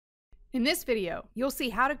In this video, you'll see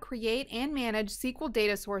how to create and manage SQL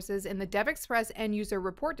data sources in the DevExpress End User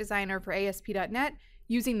Report Designer for ASP.NET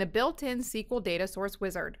using the built-in SQL Data Source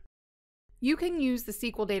Wizard. You can use the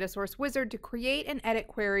SQL Data Source Wizard to create and edit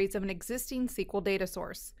queries of an existing SQL data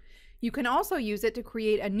source. You can also use it to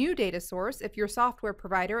create a new data source if your software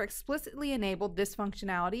provider explicitly enabled this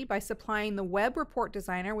functionality by supplying the Web Report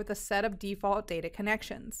Designer with a set of default data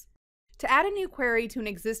connections. To add a new query to an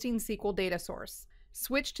existing SQL data source,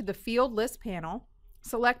 switch to the Field List panel,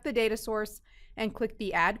 select the data source, and click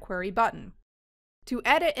the Add Query button. To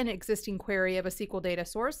edit an existing query of a SQL data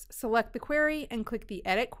source, select the query and click the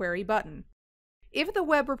Edit Query button. If the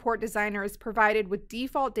Web Report Designer is provided with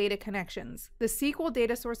default data connections, the SQL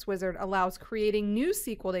Data Source Wizard allows creating new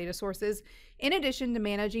SQL data sources in addition to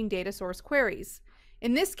managing data source queries.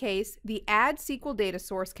 In this case, the Add SQL Data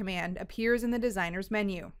Source command appears in the Designer's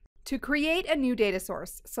menu. To create a new data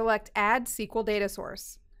source, select Add SQL Data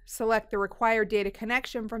Source. Select the required data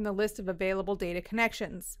connection from the list of available data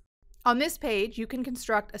connections. On this page, you can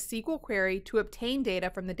construct a SQL query to obtain data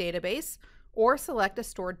from the database or select a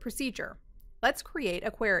stored procedure. Let's create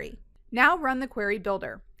a query. Now run the Query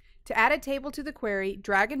Builder. To add a table to the query,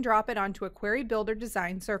 drag and drop it onto a Query Builder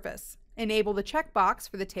design surface. Enable the checkbox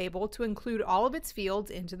for the table to include all of its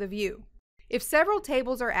fields into the view. If several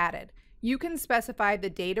tables are added, you can specify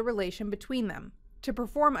the data relation between them. To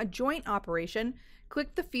perform a joint operation,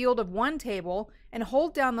 click the field of one table and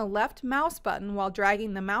hold down the left mouse button while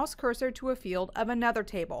dragging the mouse cursor to a field of another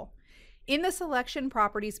table. In the Selection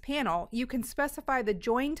Properties panel, you can specify the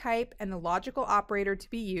join type and the logical operator to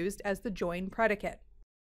be used as the join predicate.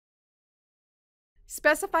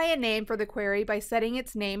 Specify a name for the query by setting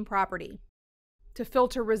its name property. To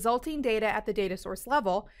filter resulting data at the data source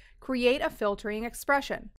level, create a filtering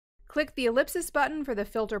expression. Click the ellipsis button for the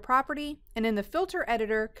filter property, and in the filter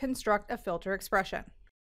editor, construct a filter expression.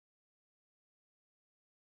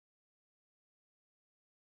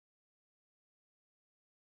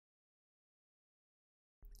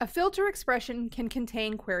 A filter expression can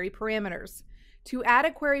contain query parameters. To add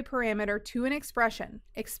a query parameter to an expression,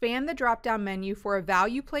 expand the drop-down menu for a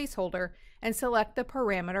value placeholder and select the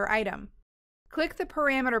parameter item. Click the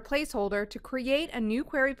parameter placeholder to create a new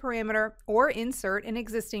query parameter or insert an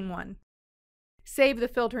existing one. Save the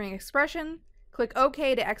filtering expression, click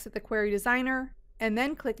OK to exit the Query Designer, and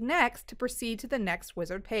then click Next to proceed to the next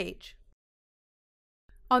wizard page.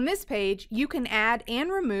 On this page, you can add and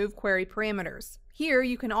remove query parameters. Here,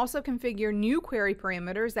 you can also configure new query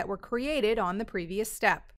parameters that were created on the previous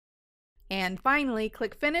step. And finally,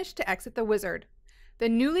 click Finish to exit the wizard. The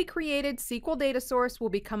newly created SQL data source will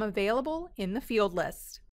become available in the field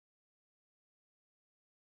list.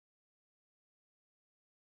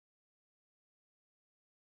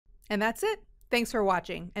 And that's it. Thanks for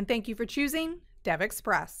watching, and thank you for choosing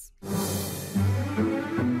DevExpress.